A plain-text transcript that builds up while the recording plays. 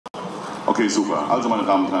Okay, super. Also meine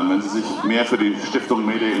Damen und Herren, wenn Sie sich mehr für die Stiftung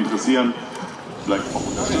Mayday interessieren, vielleicht auch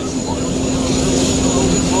unterstützen wollen.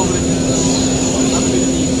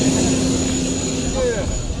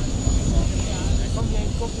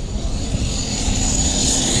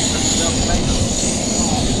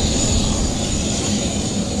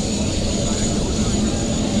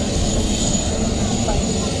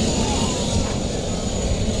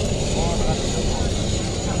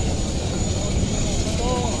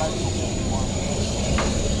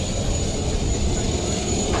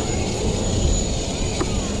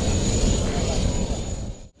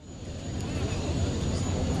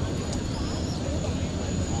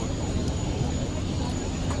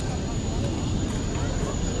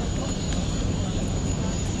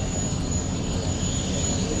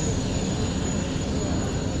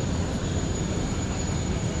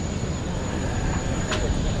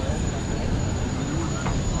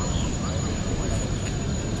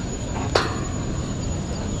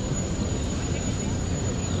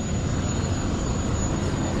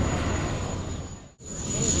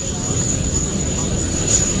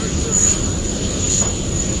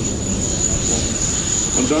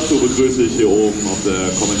 Und dazu begrüße ich hier oben auf der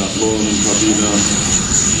Kommandatorenkabine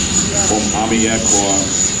vom Army Air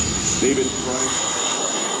Corps David Price.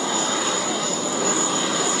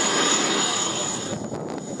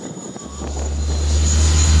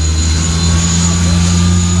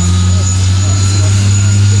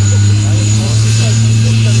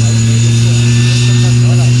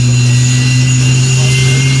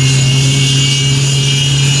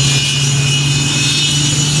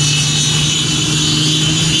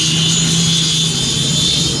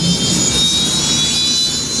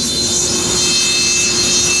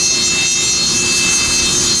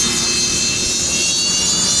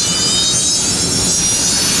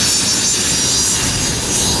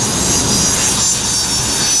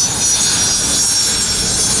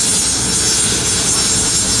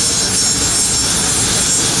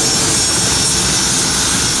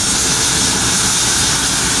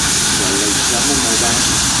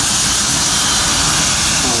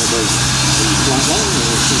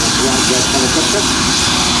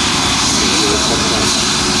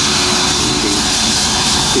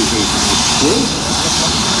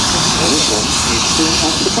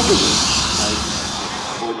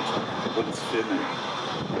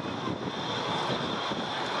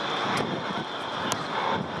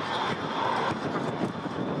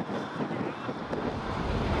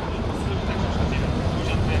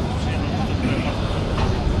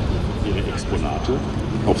 Exponate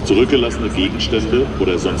auf zurückgelassene Gegenstände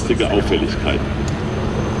oder sonstige Auffälligkeiten.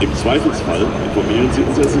 Im Zweifelsfall informieren Sie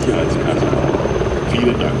unser Sicherheitspersonal.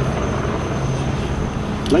 Vielen Dank.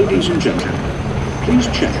 Ladies and gentlemen, please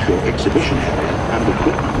check your exhibition area and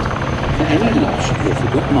equipment for any lost or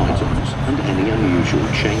forgotten items and any unusual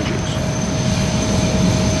changes.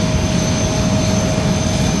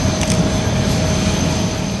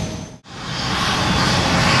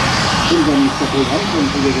 Unser nächster Programm und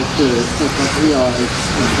wir jetzt etwas eher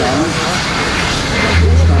als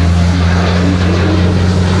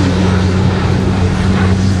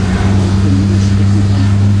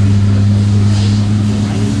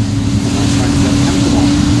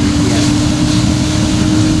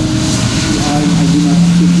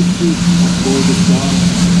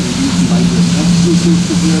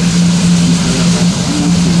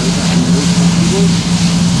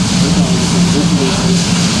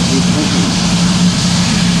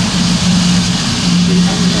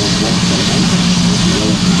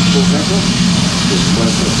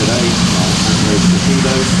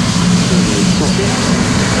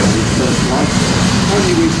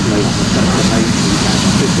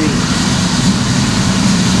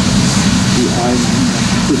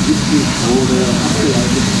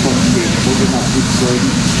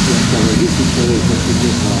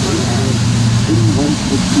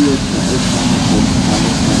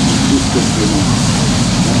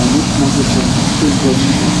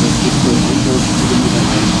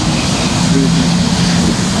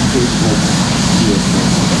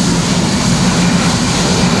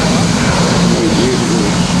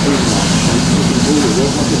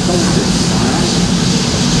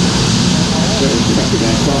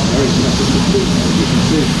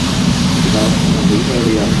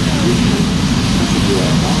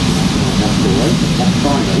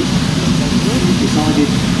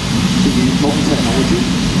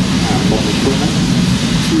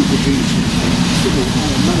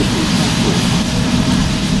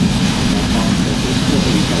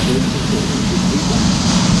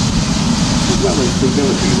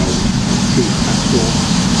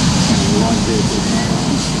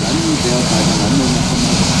der bei der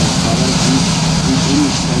Landung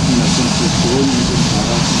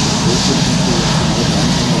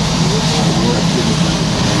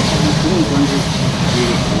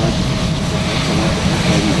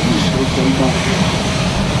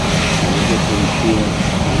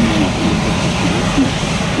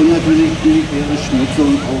Und natürlich militärische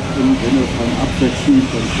Schmutzung auch im Sinne von Absätzen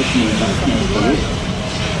von Truppen und Lasten aus der Luft.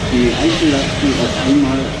 Die Einzellasten, die auf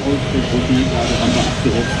einmal aus der Brückenladerampe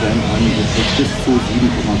abgesetzt werden, haben bis zu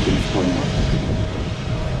 7,5 Tonnen.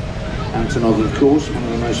 Antonov, of course, one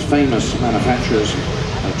of the most famous manufacturers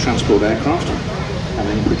of transport aircraft,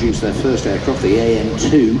 having produced their first aircraft, the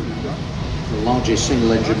An-2, the largest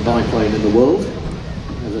single-engine biplane in the world.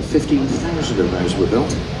 Over 15,000 of those were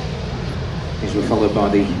built. These were followed by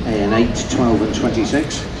the An-8, 12 and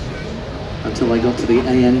 26, until they got to the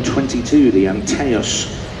An-22, the Antei,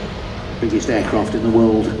 biggest aircraft in the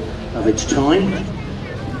world of its time.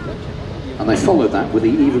 And they followed that with the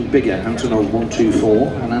even bigger Antonov 124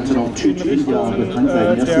 and Antonov 224. Bekannt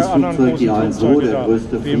sein erstes Flugzeug, die A-1, der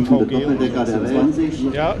größte fliegende Doppeldecker der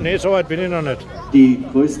Welt. Ja, nee, so weit bin ich noch nicht. Die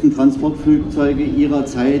größten Transportflugzeuge ihrer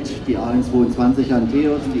Zeit, die A-122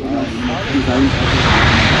 Antei, die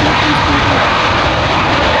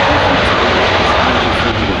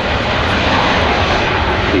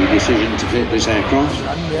The decision to fit this aircraft,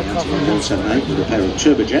 An-178 with a pair of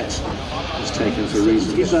turbojets, is taken for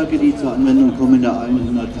reasons. Die Triebwerke, die zur Anwendung kommen, der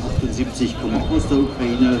A-178 kommen auch aus der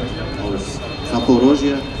Ukraine, aus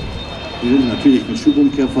Zaporozhye. Die sind natürlich mit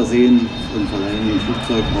Schubumkehr versehen und verleihen dem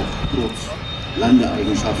Flugzeug auch kurz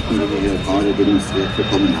Landeeigenschaften, die wir hier gerade demonstriert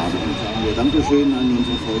bekommen haben. Und sagen wir Dankeschön an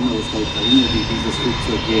unsere Freunde aus der Ukraine, die dieses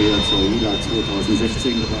Flugzeug hier zur ILA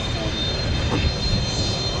 2016 gebracht haben.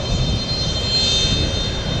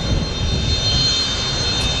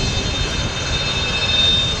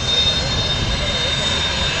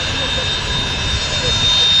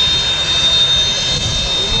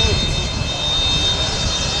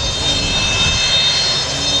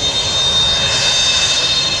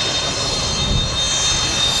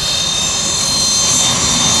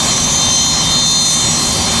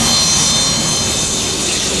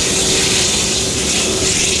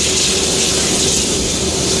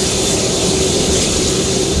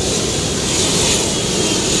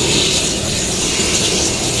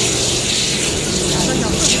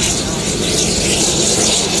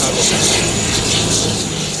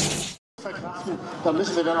 Da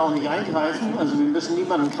müssen wir dann auch nicht eingreifen, also wir müssen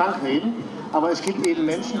niemanden krank reden, aber es gibt eben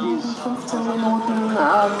Menschen, die 15 Minuten,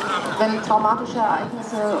 wenn traumatische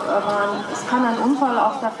Ereignisse waren. Es kann ein Unfall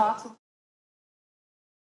auf der Fahrt